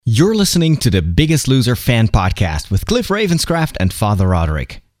You're listening to the Biggest Loser fan podcast with Cliff Ravenscraft and Father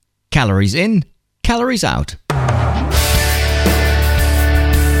Roderick. Calories in, calories out.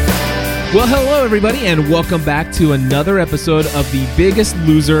 Well, hello, everybody, and welcome back to another episode of the Biggest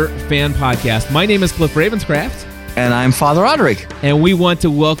Loser fan podcast. My name is Cliff Ravenscraft. And I'm Father Roderick. And we want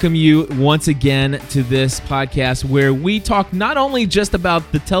to welcome you once again to this podcast where we talk not only just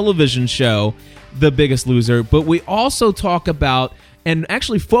about the television show, The Biggest Loser, but we also talk about and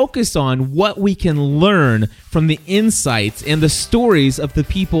actually focus on what we can learn from the insights and the stories of the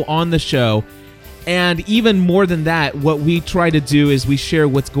people on the show. And even more than that, what we try to do is we share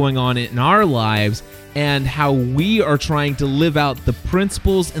what's going on in our lives and how we are trying to live out the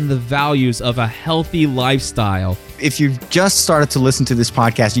principles and the values of a healthy lifestyle. If you've just started to listen to this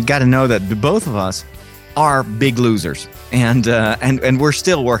podcast, you got to know that the both of us are big losers, and we're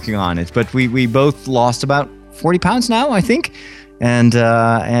still working on it. But we both lost about 40 pounds now, I think.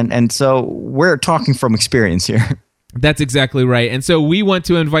 And so we're talking from experience here. That's exactly right. And so we want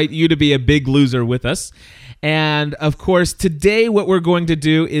to invite you to be a big loser with us. And of course, today what we're going to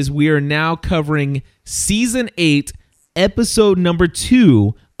do is we are now covering Season 8, Episode number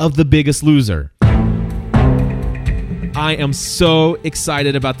 2 of The Biggest Loser. I am so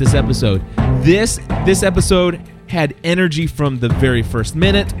excited about this episode. This episode had energy from the very first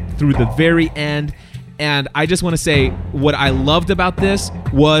minute through the very end. And I just want to say what I loved about this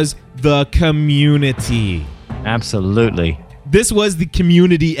was the community. Absolutely. This was the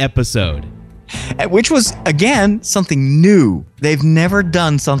community episode. Which was, again, something new. They've never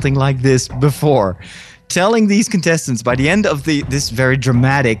done something like this before. Telling these contestants by the end of this very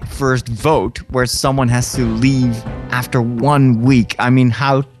dramatic first vote where someone has to leave after 1 week. I mean,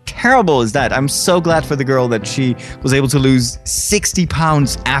 how terrible is that? I'm so glad for the girl that she was able to lose 60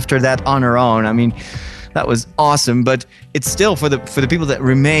 pounds after that on her own. I mean, that was awesome, but it's still for the people that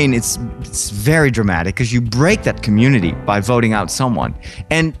remain, it's very dramatic because you break that community by voting out someone.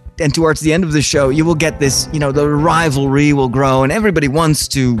 And towards the end of the show, you will get this, the rivalry will grow and everybody wants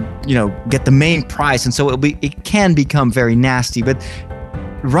to, get the main prize. And so it can become very nasty. But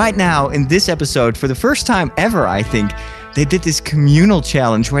right now in this episode, for the first time ever, I think, they did this communal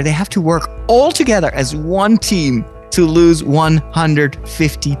challenge where they have to work all together as one team to lose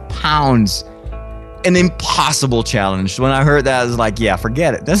 150 pounds. An impossible challenge. When I heard that, I was like, yeah,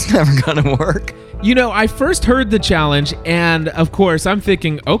 forget it. That's never going to work. I first heard the challenge, and of course, I'm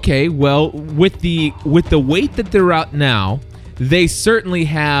thinking, okay, well, with the weight that they're at now, they certainly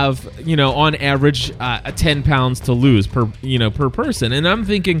have, on average, 10 pounds to lose per person. And I'm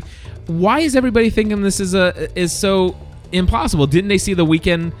thinking, why is everybody thinking this is so impossible? Didn't they see the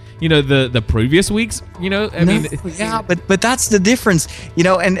weekend, the previous weeks, Yeah, but that's the difference,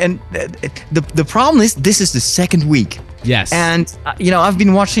 and the problem is this is the second week. Yes. And, I've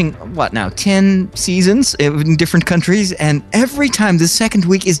been watching, 10 seasons in different countries, and every time the second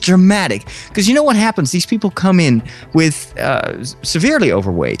week is dramatic. Because you know what happens? These people come in with severely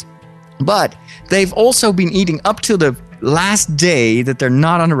overweight, but they've also been eating up till the last day that they're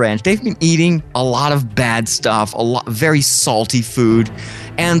not on the ranch. They've been eating a lot of bad stuff, very salty food.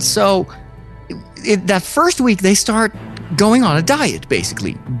 And so that first week, they start going on a diet,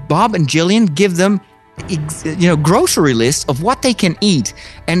 basically. Bob and Jillian give them grocery list of what they can eat,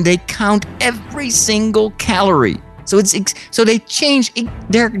 and they count every single calorie. So they change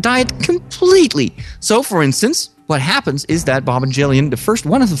their diet completely. So, for instance, what happens is that Bob and Jillian,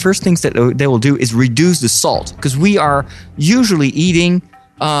 one of the first things that they will do is reduce the salt, because we are usually eating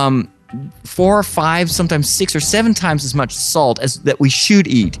 4 or 5, sometimes 6 or 7 times as much salt as that we should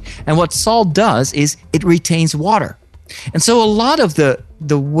eat. And what salt does is it retains water. And so a lot of the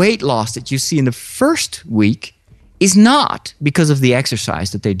weight loss that you see in the first week is not because of the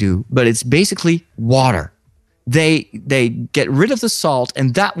exercise that they do, but it's basically water. They get rid of the salt,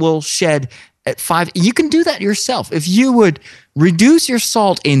 and that will shed at 5. You can do that yourself. If you would reduce your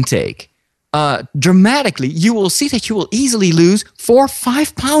salt intake dramatically, you will see that you will easily lose 4 or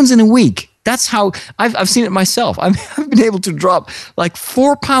 5 pounds in a week. That's how I've seen it myself. I've been able to drop like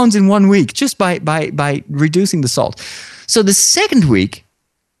 4 pounds in 1 week just by reducing the salt. So the second week,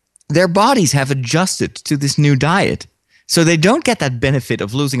 their bodies have adjusted to this new diet. So they don't get that benefit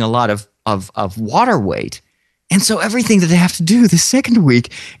of losing a lot of water weight. And so everything that they have to do the second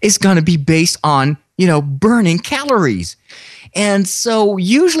week is going to be based on, burning calories. And so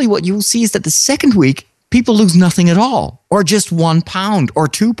usually what you will see is that the second week, people lose nothing at all, or just 1 pound or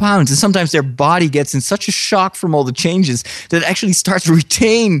 2 pounds. And sometimes their body gets in such a shock from all the changes that it actually starts to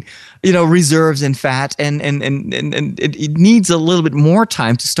retain, reserves and fat. And it needs a little bit more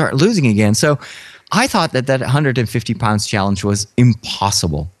time to start losing again. So I thought that 150 pounds challenge was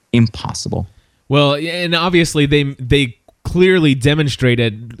impossible. impossible. Well, and obviously they clearly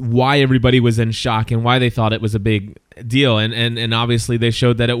demonstrated why everybody was in shock and why they thought it was a big deal, and obviously they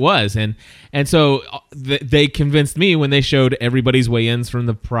showed that it was, and so they convinced me when they showed everybody's weigh-ins from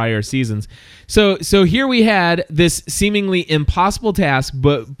the prior seasons. So here we had this seemingly impossible task,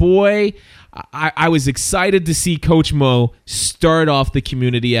 but boy, I was excited to see Coach Mo start off the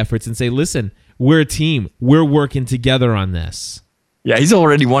community efforts and say, listen, we're a team, we're working together on this. Yeah, he's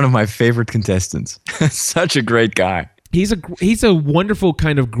already one of my favorite contestants. Such a great guy. He's a wonderful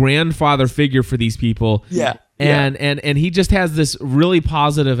kind of grandfather figure for these people. Yeah. And he just has this really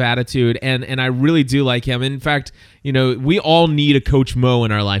positive attitude, and I really do like him. In fact, we all need a Coach Mo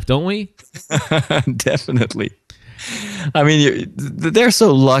in our life, don't we? Definitely. I mean, they're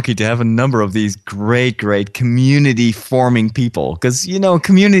so lucky to have a number of these great community-forming people, because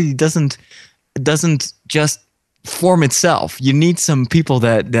community doesn't just form itself. You need some people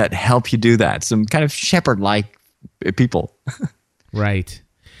that help you do that. Some kind of shepherd-like people. Right.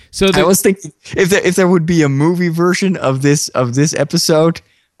 So I was thinking if there would be a movie version of this episode,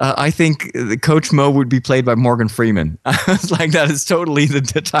 I think the Coach Mo would be played by Morgan Freeman. I was like, that is totally the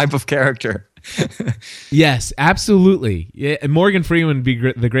type of character. Yes, absolutely. Yeah, and Morgan Freeman would be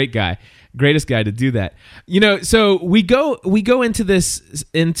the greatest guy to do that. So we go into this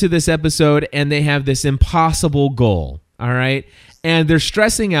episode, and they have this impossible goal. All right. And they're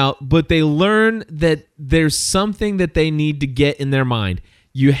stressing out, but they learn that there's something that they need to get in their mind.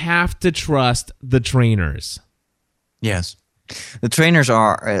 You have to trust the trainers. Yes. The trainers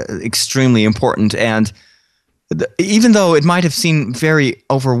are extremely important. And even though it might have seemed very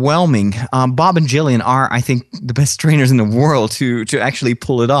overwhelming, Bob and Jillian are, I think, the best trainers in the world to actually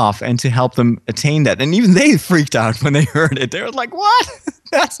pull it off and to help them attain that. And even they freaked out when they heard it. They were like, what?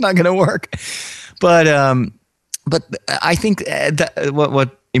 That's not going to work. But I think that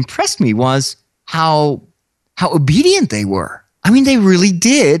what impressed me was how obedient they were. I mean, they really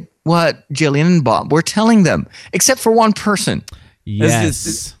did what Jillian and Bob were telling them, except for one person.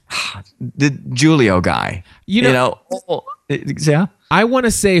 Yes. The Julio guy. Yeah. I want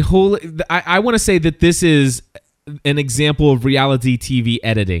to say I want to say that this is an example of reality TV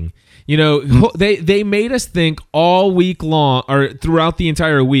editing. They made us think all week long, or throughout the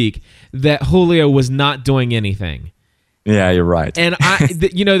entire week, that Julio was not doing anything. Yeah, you're right. And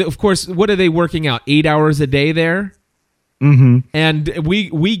of course, what are they working out? 8 hours a day there? Mm-hmm. And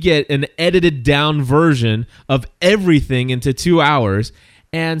we get an edited down version of everything into 2 hours.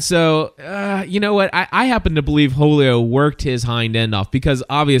 And so, you know what? I happen to believe Julio worked his hind end off, because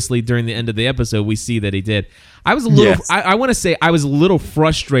obviously during the end of the episode, we see that he did. I was a little, yes. I want to say I was a little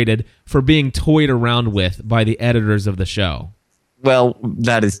frustrated for being toyed around with by the editors of the show. Well,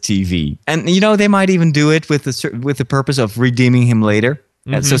 that is TV. And, they might even do it with the purpose of redeeming him later.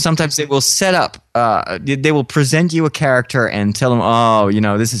 Mm-hmm. And so sometimes they will set up, they will present you a character and tell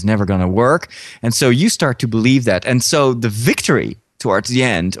them, this is never going to work. And so you start to believe that. And so the victory towards the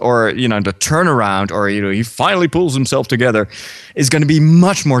end, or the turnaround, or he finally pulls himself together, is going to be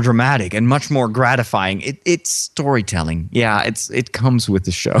much more dramatic and much more gratifying. It's storytelling. Yeah, it comes with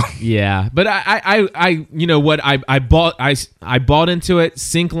the show. Yeah, but I you know what, I bought into it,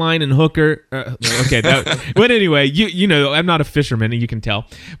 sink, line, and hooker. Okay, but anyway, I'm not a fisherman, and you can tell.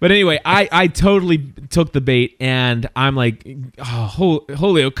 But anyway, I totally took the bait, and I'm like,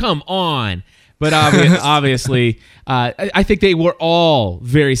 Julio, come on. But obviously, I think they were all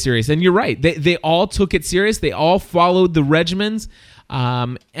very serious. And you're right. They all took it serious. They all followed the regimens.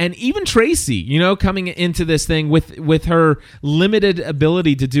 And even Tracy, coming into this thing with her limited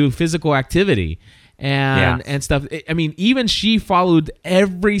ability to do physical activity and stuff. I mean, even she followed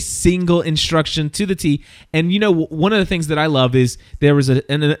every single instruction to the T. And, one of the things that I love is there was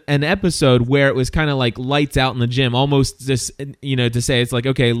an episode where it was kind of like lights out in the gym, almost just, to say it's like,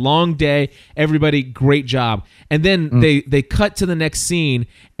 okay, long day, everybody, great job. And then they cut to the next scene,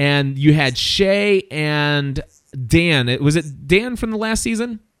 and you had Shay and Dan. Was it Dan from the last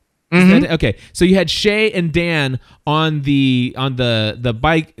season? Mm-hmm. Okay, so you had Shay and Dan on the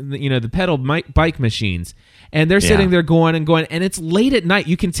bike, the pedal bike machines, and they're sitting there going, and it's late at night.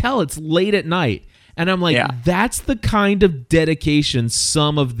 You can tell it's late at night, and I'm like, that's the kind of dedication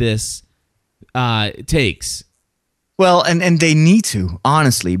some of this takes. Well, and they need to,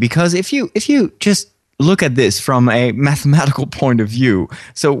 honestly, because if you just look at this from a mathematical point of view,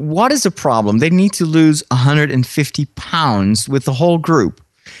 so what is the problem? They need to lose 150 pounds with the whole group.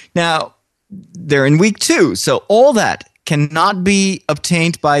 Now, they're in week 2, so all that cannot be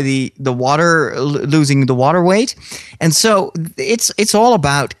obtained by the water, losing the water weight. And so it's all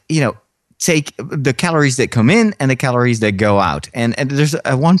about, take the calories that come in and the calories that go out. And there's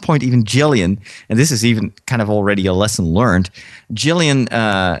at one point even Jillian, and this is even kind of already a lesson learned. Jillian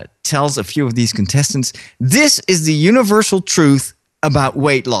tells a few of these contestants, this is the universal truth about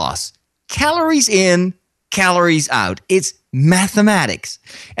weight loss. Calories in, calories out. It's mathematics.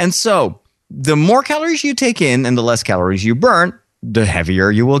 And so the more calories you take in and the less calories you burn, the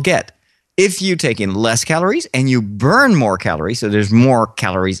heavier you will get. If you take in less calories and you burn more calories, so there's more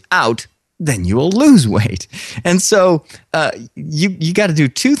calories out, then you will lose weight. And so you got to do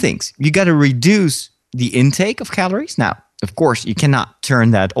two things. You got to reduce the intake of calories. Now, of course, you cannot turn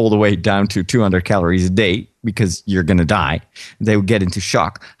that all the way down to 200 calories a day because you're going to die. They will get into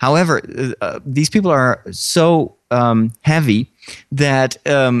shock. However, these people are so heavy that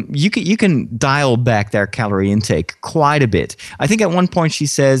you can dial back their calorie intake quite a bit. I think at one point she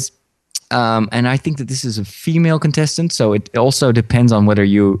says, and I think that this is a female contestant, so it also depends on whether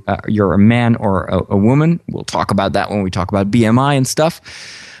you're a man or a woman. We'll talk about that when we talk about BMI and stuff.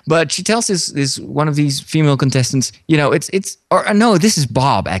 But she tells this one of these female contestants, this is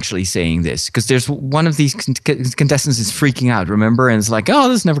Bob actually saying this, because there's one of these contestants is freaking out, remember? And it's like, oh,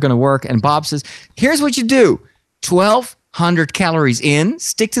 this is never going to work. And Bob says, here's what you do. 1,200 calories in,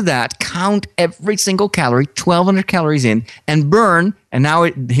 stick to that, count every single calorie, 1,200 calories in, and burn, and now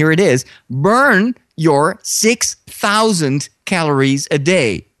here it is, burn your 6,000 calories a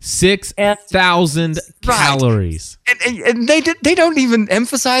day. 6,000 calories. And they don't even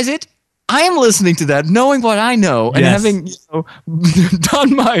emphasize it. I am listening to that, knowing what I know, and having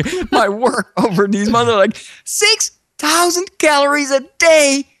done my work over these months, like 6,000 calories a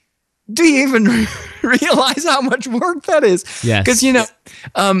day. Do you even realize how much work that is? Yes. Because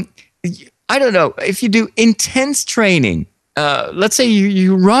I don't know if you do intense training. Let's say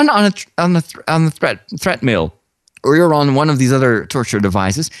you run on the treadmill, or you're on one of these other torture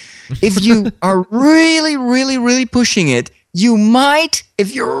devices. If you are really, really, really pushing it, you might,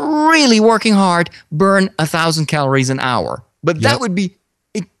 if you're really working hard, burn 1,000 calories an hour. But that would be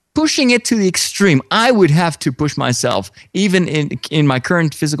pushing it to the extreme. I would have to push myself, even in my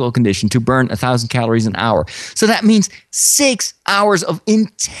current physical condition, to burn 1,000 calories an hour. So that means 6 hours of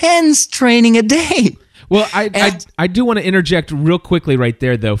intense training a day. Well, I do want to interject real quickly right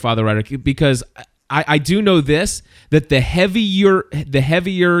there, though, Father Roderick, because I do know this, that the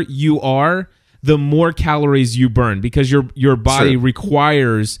heavier you are, the more calories you burn, because your body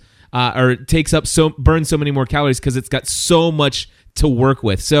requires or takes up burns so many more calories because it's got so much to work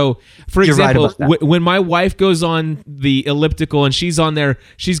with. So, for example, when my wife goes on the elliptical and she's on there,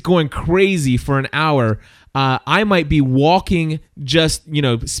 she's going crazy for an hour. I might be walking, just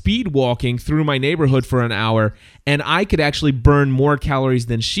speed walking through my neighborhood for an hour, and I could actually burn more calories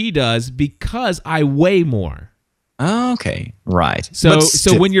than she does because I weigh more. Okay, right. So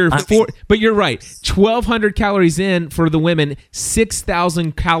when you're but you're right. 1,200 calories in for the women,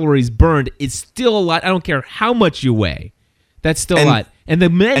 6,000 calories burned. It's still a lot. I don't care how much you weigh. That's still a lot. And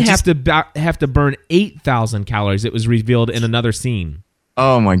the men have to burn 8,000 calories. It was revealed in another scene.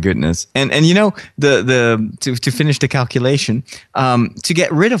 Oh my goodness! And to finish the calculation, to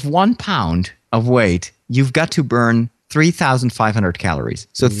get rid of 1 pound of weight, you've got to burn 3,500 calories.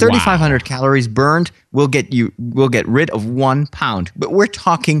 So 3,500 calories burned will get rid of 1 pound. But we're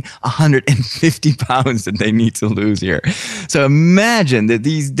talking 150 pounds that they need to lose here. So imagine that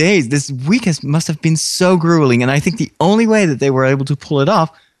these days, this week must have been so grueling. And I think the only way that they were able to pull it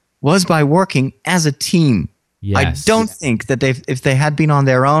off was by working as a team. Yes. I don't think that if they had been on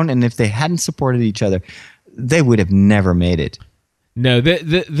their own and if they hadn't supported each other, they would have never made it. No,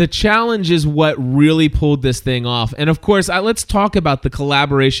 the challenge is what really pulled this thing off. And of course, let's talk about the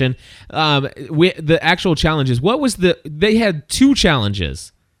collaboration. The actual challenges. They had 2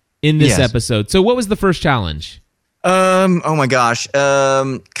 challenges in this episode. So what was the first challenge? Oh my gosh.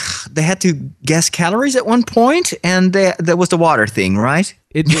 They had to guess calories at one point, and there was the water thing, right?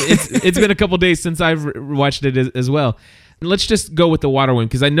 It's been a couple days since I've watched it as well. Let's just go with the water one,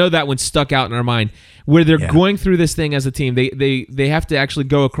 because I know that one stuck out in our mind, where they're going through this thing as a team. They have to actually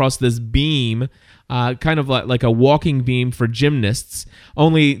go across this beam, kind of like a walking beam for gymnasts.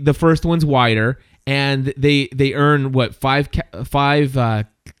 Only the first one's wider, and they earn what, 5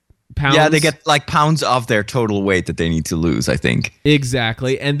 pounds? Yeah, they get like pounds off their total weight that they need to lose, I think.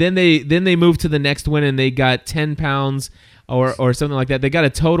 Exactly. And then they move to the next one, and they got 10 pounds or something like that. They got a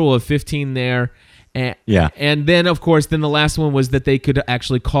total of 15 there. And then, of course, the last one was that they could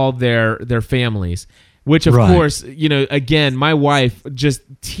actually call their families, which, of course, again, my wife, just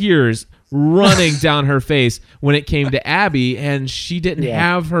tears running down her face when it came to Abby, and she didn't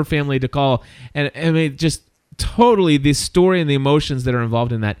have her family to call. And I mean, just totally the story and the emotions that are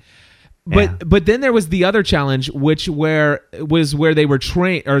involved in that. But then there was the other challenge, which where they were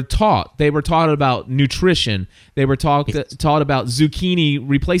trained or taught. They were taught about nutrition. They were taught about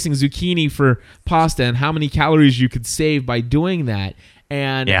replacing zucchini for pasta, and how many calories you could save by doing that.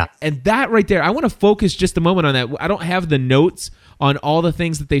 And that right there, I want to focus just a moment on that. I don't have the notes on all the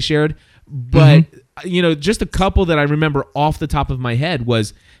things that they shared, but just a couple that I remember off the top of my head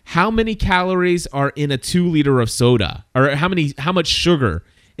was how many calories are in a 2 liter of soda, or how much sugar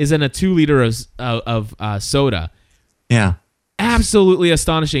is in a 2 liter of soda. Yeah. Absolutely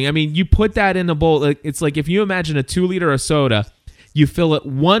astonishing. I mean, you put that in a bowl. It's like if you imagine a 2 liter of soda, you fill it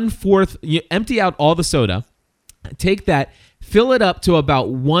 1/4, you empty out all the soda, take that, fill it up to about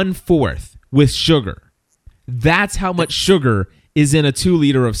 1/4 with sugar. That's how much sugar is in a 2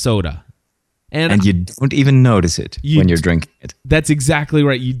 liter of soda. And you don't even notice it when you're drinking it. That's exactly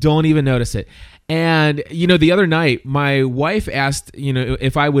right. You don't even notice it. And, the other night, my wife asked,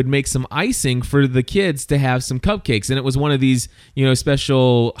 if I would make some icing for the kids to have some cupcakes. And it was one of these,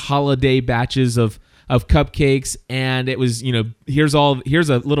 special holiday batches of cupcakes. And it was, here's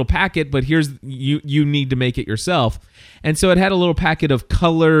a little packet, but you need to make it yourself. And so it had a little packet of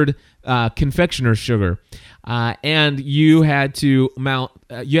colored confectioner's sugar. And you had to melt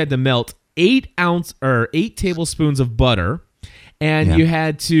 8 tablespoons of butter. And you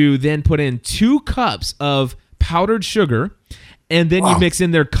had to then put in 2 cups of powdered sugar, and then you mix in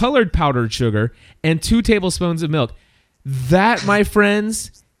their colored powdered sugar and 2 tablespoons of milk. That, my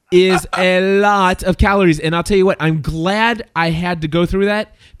friends, is a lot of calories. And I'll tell you what, I'm glad I had to go through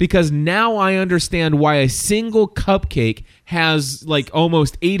that, because now I understand why a single cupcake has like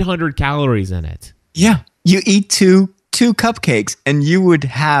almost 800 calories in it. Yeah. You eat two cupcakes and you would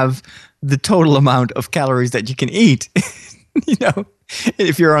have the total amount of calories that you can eat.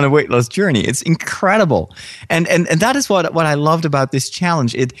 If you're on a weight loss journey. It's incredible. And that is what I loved about this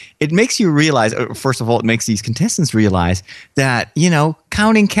challenge. It makes you realize, first of all, it makes these contestants realize that,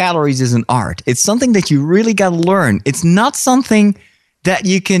 counting calories is an art. It's something that you really got to learn. It's not something that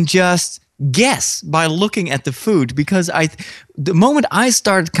you can just guess by looking at the food, because the moment I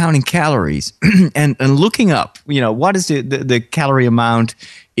started counting calories and looking up, what is the calorie amount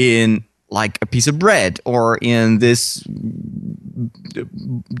in like a piece of bread, or in this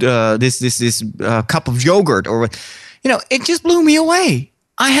cup of yogurt, or it just blew me away.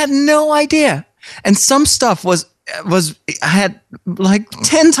 I had no idea, and some stuff had like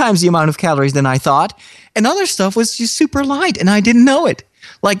 10 times the amount of calories than I thought, and other stuff was just super light, and I didn't know it.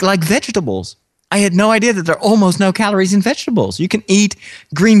 Like vegetables, I had no idea that there are almost no calories in vegetables. You can eat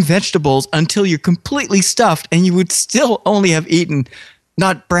green vegetables until you're completely stuffed, and you would still only have eaten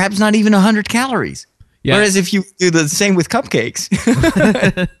perhaps not even 100 calories. Yeah. Whereas if you do the same with cupcakes.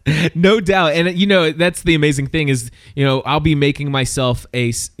 No doubt. And, that's the amazing thing is, I'll be making myself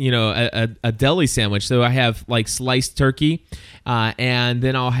a deli sandwich. So I have like sliced turkey, and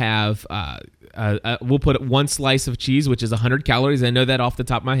then I'll have we'll put 1 slice of cheese, which is 100 calories. I know that off the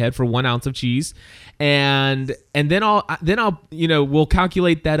top of my head for 1 ounce of cheese. And then I'll we'll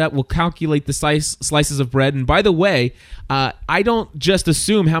calculate that up. We'll calculate the slices of bread. And by the way, I don't just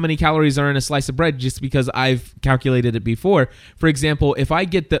assume how many calories are in a slice of bread just because I've calculated it before. For example, if I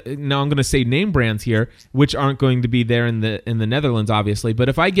get now I'm going to say name brands here, which aren't going to be there in the Netherlands, obviously. But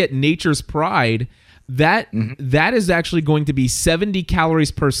if I get Nature's Pride, that is actually going to be 70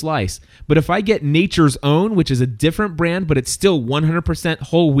 calories per slice. But if I get Nature's Own, which is a different brand, but it's still 100%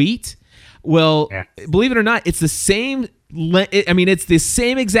 whole wheat, well, believe it or not, it's the same. It's the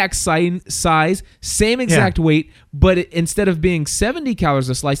same exact size, same exact weight, but instead of being 70 calories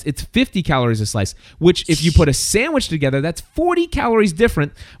a slice, it's 50 calories a slice, which if you put a sandwich together, that's 40 calories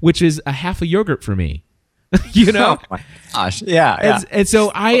different, which is a half a yogurt for me. Oh my gosh. Yeah. And so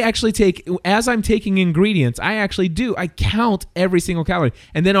I actually as I'm taking ingredients, I count every single calorie.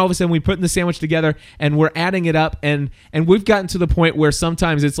 And then all of a sudden we put in the sandwich together and we're adding it up. And we've gotten to the point where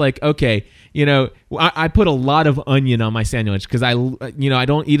sometimes it's like, okay, I put a lot of onion on my sandwich because I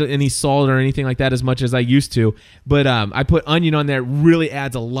don't eat any salt or anything like that as much as I used to. But I put onion on there. It really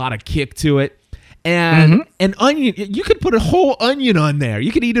adds a lot of kick to it. And an onion, you could put a whole onion on there.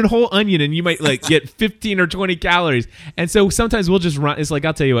 You could eat a whole onion and you might get 15 or 20 calories. And so sometimes we'll just run. It's like,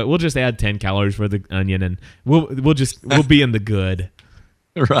 I'll tell you what, we'll just add 10 calories for the onion and we'll be in the good.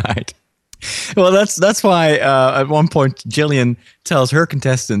 Right. Well, that's why at one point Jillian tells her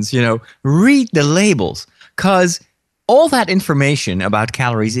contestants, read the labels, because all that information about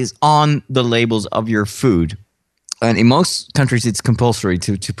calories is on the labels of your food. And in most countries, it's compulsory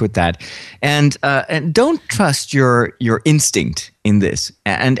to put that, and don't trust your instinct in this.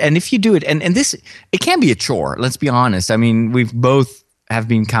 And if you do it, and this, it can be a chore. Let's be honest. I mean, we've both have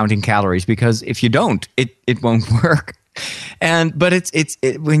been counting calories, because if you don't, it won't work. But it's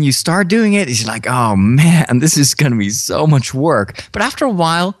when you start doing it, it's like, oh man, this is going to be so much work. But after a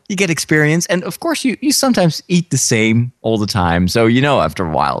while, you get experience, and of course, you sometimes eat the same all the time. So after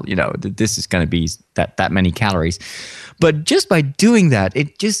a while, that this is going to be that many calories. But just by doing that,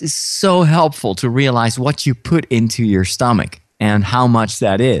 it just is so helpful to realize what you put into your stomach and how much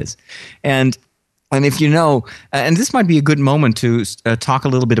that is. And if and this might be a good moment to talk a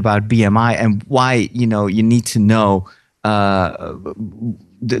little bit about BMI and why you need to know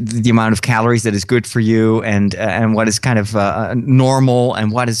the amount of calories that is good for you, and what is kind of normal,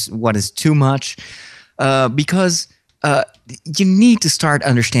 and what is too much, because you need to start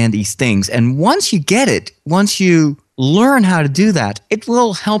understand these things. And once you get it, once you learn how to do that, it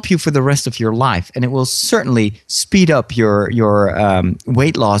will help you for the rest of your life, and it will certainly speed up your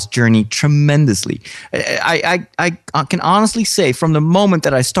weight loss journey tremendously. I can honestly say, from the moment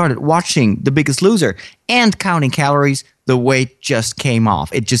that I started watching The Biggest Loser and counting calories, the weight just came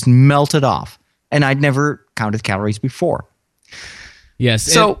off. It just melted off, and I'd never counted calories before. Yes.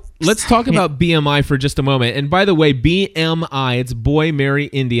 So let's talk about BMI for just a moment. And by the way, BMI, it's Boy, Mary,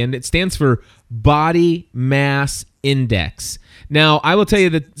 Indian. It stands for Body Mass Index. Now, I will tell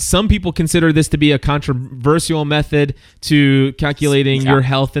you that some people consider this to be a controversial method to calculating your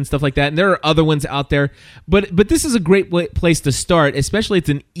health and stuff like that. And there are other ones out there. But this is a great place to start, especially it's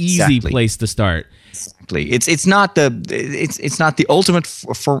an easy place to start. Exactly. It's not the ultimate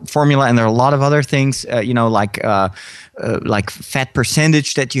formula, and there are a lot of other things, like fat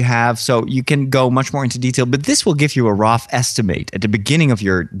percentage that you have. So you can go much more into detail, but this will give you a rough estimate at the beginning of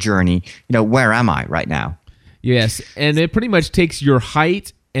your journey. Where am I right now? Yes, and it pretty much takes your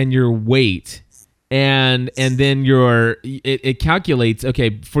height and your weight, and then it calculates,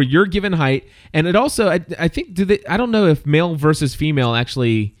 okay, for your given height, and it also I think I don't know if male versus female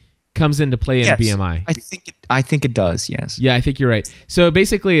actually comes into play in BMI. I think it does. Yes. Yeah, I think you're right. So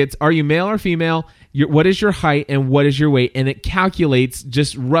basically, it's, are you male or female? What is your height and what is your weight? And it calculates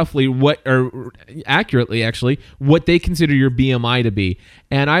just roughly accurately actually, what they consider your BMI to be.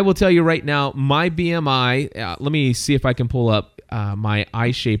 And I will tell you right now, my BMI. Let me see if I can pull up my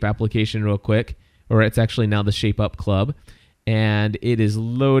iShape application real quick, or it's actually now the Shape Up Club, and it is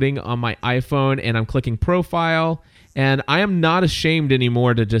loading on my iPhone, and I'm clicking profile. And I am not ashamed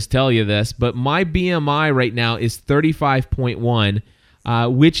anymore to just tell you this, but my BMI right now is 35.1,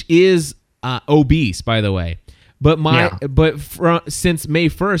 which is obese, by the way. But since May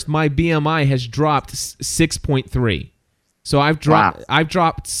 1st, my BMI has dropped 6.3. So I've dropped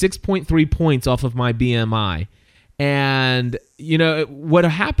 6.3 points off of my BMI. And what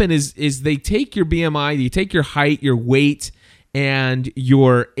happened is they take your BMI, you take your height, your weight, and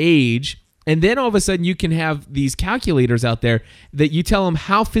your age. And then all of a sudden you can have these calculators out there that you tell them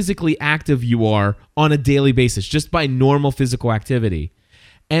how physically active you are on a daily basis, just by normal physical activity.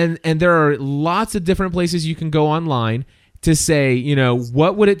 And there are lots of different places you can go online to say,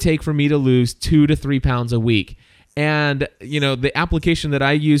 what would it take for me to lose 2 to 3 pounds a week? And, the application that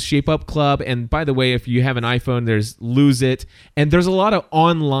I use, Shape Up Club, and by the way, if you have an iPhone, there's Lose It. And there's a lot of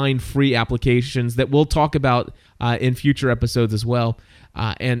online free applications that we'll talk about in future episodes as well.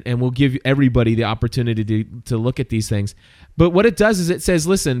 And we'll give everybody the opportunity to look at these things. But what it does is it says,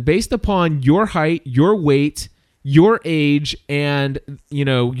 listen, based upon your height, your weight, your age, and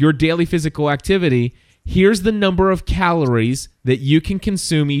your daily physical activity, here's the number of calories that you can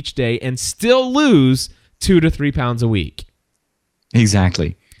consume each day and still lose 2 to 3 pounds a week.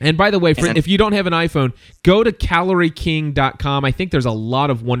 Exactly. And by the way, if you don't have an iPhone, go to calorieking.com. I think there's a lot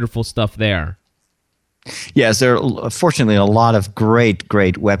of wonderful stuff there. Yes, there are fortunately a lot of great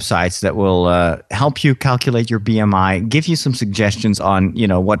websites that will help you calculate your BMI, give you some suggestions on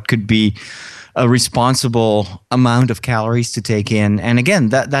what could be a responsible amount of calories to take in. And again,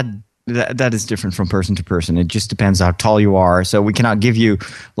 that is different from person to person. It just depends how tall you are. So we cannot give you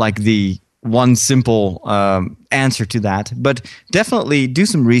like the one simple answer to that. But definitely do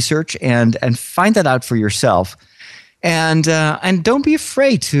some research and find that out for yourself. And don't be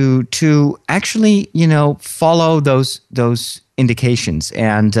afraid to actually follow those indications.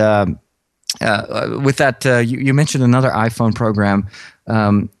 And with that, you mentioned another iPhone program,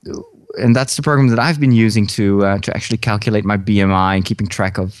 and that's the program that I've been using to actually calculate my BMI and keeping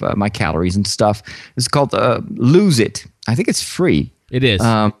track of my calories and stuff. It's called Lose It. I think it's free. It is.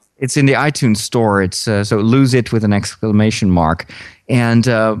 It's in the iTunes store. It's so Lose It with an exclamation mark. And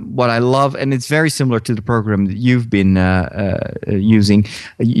what I love, and it's very similar to the program that you've been using.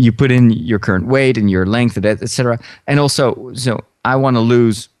 You put in your current weight and your length, etc. And also, so I want to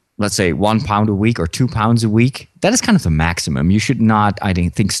lose let's say 1 pound a week or 2 pounds a week, that is kind of the maximum. You should not, I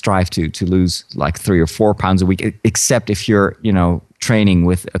think, strive to lose like 3 or 4 pounds a week, except if you're, training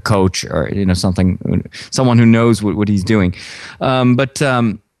with a coach or, someone who knows what he's doing. And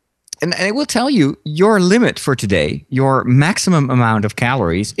it will tell you your limit for today, your maximum amount of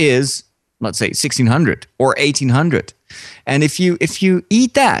calories is, let's say, 1,600 or 1,800. And if you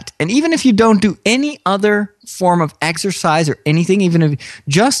eat that, and even if you don't do any other form of exercise or anything, even if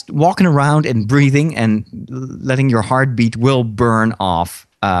just walking around and breathing and letting your heart beat will burn off,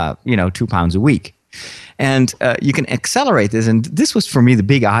 2 pounds a week. And you can accelerate this. And this was, for me, the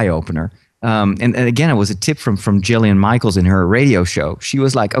big eye-opener. And again, it was a tip from Jillian Michaels in her radio show. She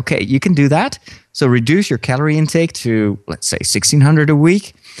was like, okay, you can do that. So reduce your calorie intake to, let's say, 1,600 a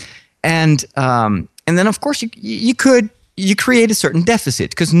week. And then, of course, you create a certain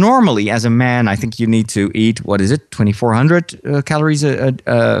deficit. Because normally, as a man, I think you need to eat, 2,400 calories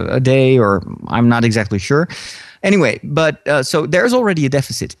a day, or I'm not exactly sure. Anyway, but so there's already a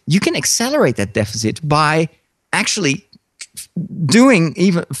deficit. You can accelerate that deficit by actually doing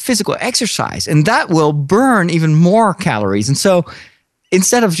even physical exercise, and that will burn even more calories. And so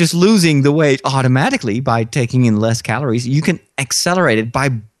instead of just losing the weight automatically by taking in less calories, you can accelerate it by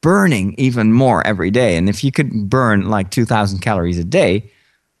burning even more every day. And if you could burn like 2,000 calories a day,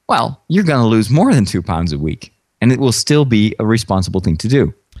 well, you're going to lose more than 2 pounds a week, and it will still be a responsible thing to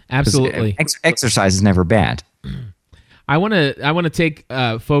do. Absolutely. Exercise is never bad. I want to take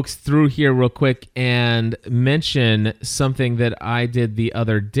folks through here real quick and mention something that I did the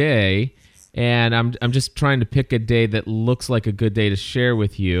other day, and I'm just trying to pick a day that looks like a good day to share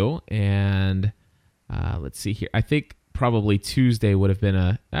with you. And let's see here. I think probably Tuesday would have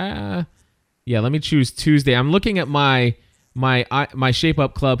been let me choose Tuesday. I'm looking at my Shape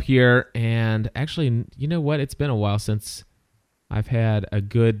Up Club here, and actually, you know what? It's been a while since I've had a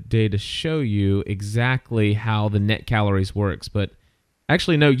good day to show you exactly how the net calories works. But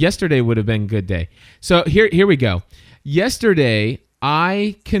actually, no, yesterday would have been a good day. So here we go. Yesterday,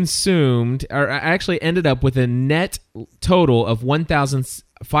 I actually ended up with a net total of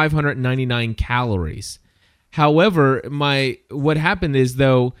 1,599 calories. However, what happened is,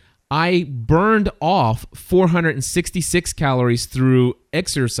 though, I burned off 466 calories through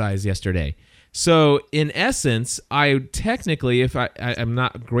exercise yesterday. So in essence, I technically, if I'm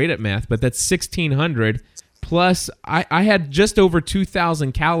not great at math, but that's 1,600 plus I had just over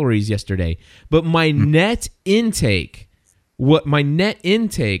 2,000 calories yesterday. But my net intake was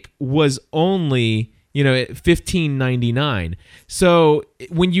only 1,599. So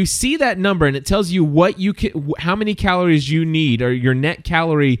when you see that number and it tells you how many calories you need, or your net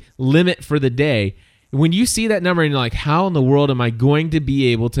calorie limit for the day, when you see that number and you're like, how in the world am I going to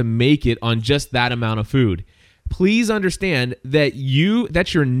be able to make it on just that amount of food? Please understand that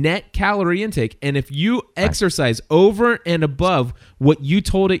that's your net calorie intake. And if you exercise over and above what you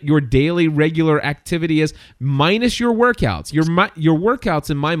told it your daily regular activity is, minus your workouts, your workouts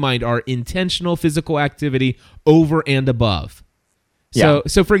in my mind are intentional physical activity over and above. So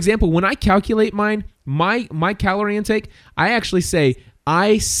for example, when I calculate my calorie intake, I actually say,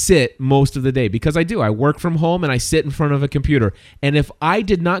 I sit most of the day, because I do. I work from home and I sit in front of a computer. And if I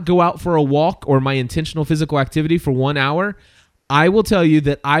did not go out for a walk or my intentional physical activity for 1 hour, I will tell you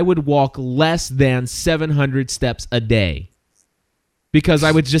that I would walk less than 700 steps a day, because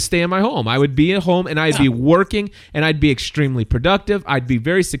I would just stay in my home. I would be at home and I'd be working and I'd be extremely productive. I'd be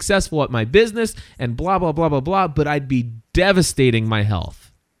very successful at my business and blah, blah, blah, blah, blah, but I'd be devastating my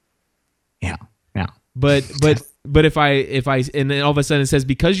health. Yeah. But if I and then all of a sudden it says,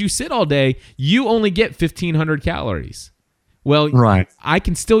 because you sit all day, you only get 1,500 calories. Well, right. I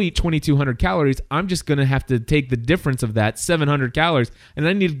can still eat 2,200 calories. I'm just going to have to take the difference of that 700 calories, and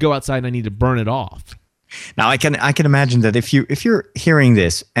I need to go outside and I need to burn it off. Now I can imagine that if you're hearing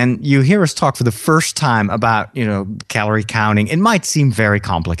this and you hear us talk for the first time about calorie counting, it might seem very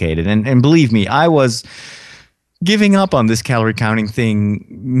complicated. And believe me, I was giving up on this calorie counting thing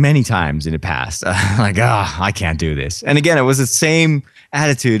many times in the past. I can't do this. And again, it was the same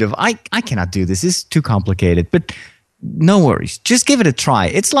attitude of, I cannot do this. It's too complicated. But no worries. Just give it a try.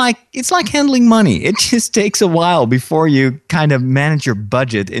 It's like handling money. It just takes a while before you kind of manage your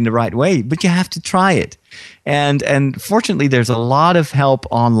budget in the right way, but you have to try it. And fortunately, there's a lot of help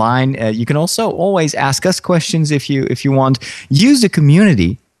online. You can also always ask us questions if you want. Use the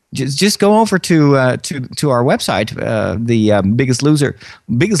community just go over to our website, the Biggest Loser,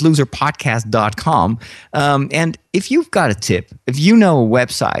 biggestloserpodcast.com. And if you've got a tip, if you know a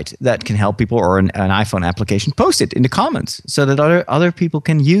website that can help people or an iPhone application, post it in the comments so that other people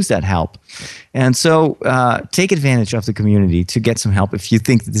can use that help. And so take advantage of the community to get some help if you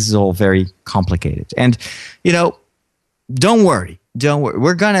think that this is all very complicated. And, don't worry.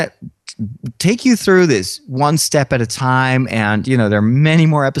 We're going to take you through this one step at a time, and there are many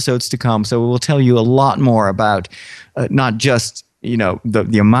more episodes to come, so we'll tell you a lot more about not just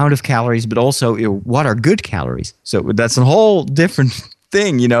the amount of calories, but also what are good calories. So that's a whole different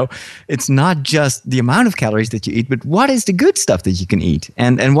thing. It's not just the amount of calories that you eat, but what is the good stuff that you can eat,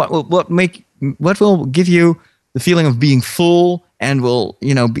 and what will give you the feeling of being full and will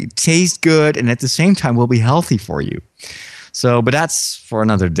taste good, and at the same time will be healthy for you. So, but that's for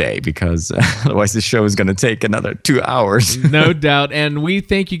another day, because otherwise the show is going to take another 2 hours. No doubt. And we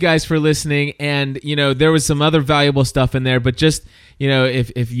thank you guys for listening. And, there was some other valuable stuff in there, but just,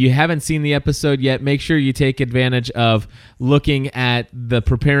 if you haven't seen the episode yet, make sure you take advantage of looking at the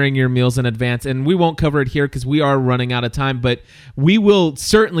preparing your meals in advance. And we won't cover it here because we are running out of time, but we will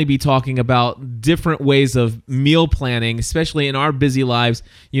certainly be talking about different ways of meal planning, especially in our busy lives.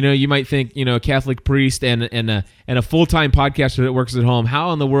 You might think, a Catholic priest and a full-time podcaster that works at home,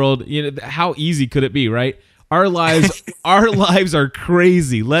 how in the world, how easy could it be, right? Our lives are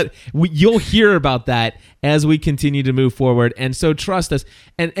crazy. You'll hear about that as we continue to move forward. And so trust us.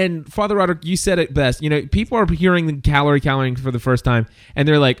 And Father Roderick, you said it best. People are hearing the calorie counting for the first time, and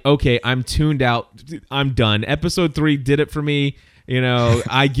they're like, okay, I'm tuned out. I'm done. Episode 3 did it for me.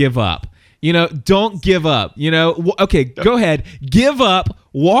 I give up. Don't give up. Okay, go ahead. Give up,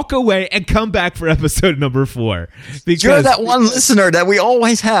 walk away, and come back for episode number 4. Because you're that one listener that we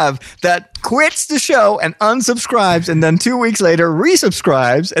always have that quits the show and unsubscribes, and then 2 weeks later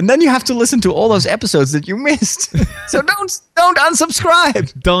resubscribes, and then you have to listen to all those episodes that you missed. So don't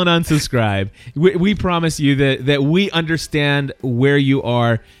unsubscribe. Don't unsubscribe. We promise you that we understand where you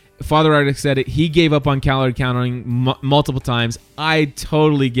are. Father Roderick said it. He gave up on calorie counting multiple times. I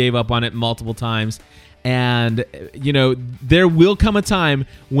totally gave up on it multiple times. And, there will come a time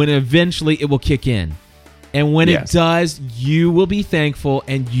when eventually it will kick in. And when it does, you will be thankful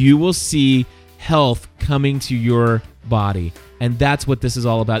and you will see health coming to your body. And that's what this is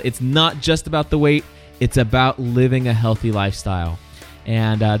all about. It's not just about the weight. It's about living a healthy lifestyle.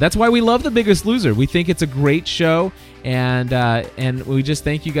 And that's why we love The Biggest Loser. We think it's a great show, and we just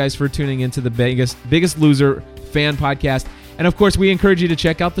thank you guys for tuning into the Biggest Loser fan podcast. And of course, we encourage you to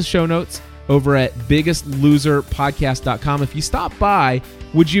check out the show notes over at biggestloserpodcast.com. If you stop by,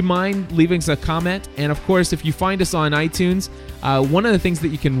 would you mind leaving us a comment? And of course, if you find us on iTunes, one of the things that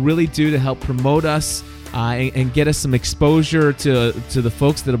you can really do to help promote us and get us some exposure to the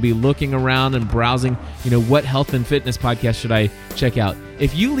folks that'll be looking around and browsing, what health and fitness podcast should I check out?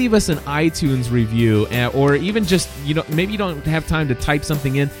 If you leave us an iTunes review, or even just, maybe you don't have time to type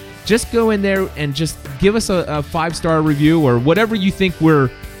something in, just go in there and just give us a 5-star review or whatever you think we're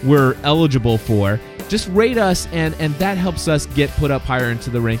eligible for. Just rate us, and that helps us get put up higher into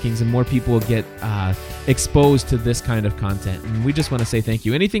the rankings, and more people will get exposed to this kind of content. And we just want to say thank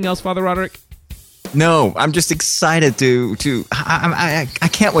you. Anything else, Father Roderick? No, I'm just excited I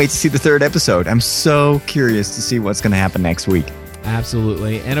can't wait to see the 3rd episode. I'm so curious to see what's going to happen next week.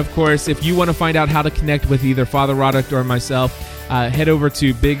 Absolutely. And of course, if you want to find out how to connect with either Father Roderick or myself, head over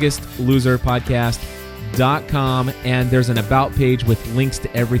to biggestloserpodcast.com, and there's an about page with links to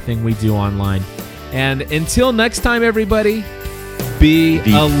everything we do online. And until next time, everybody, be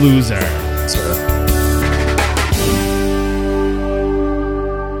a loser.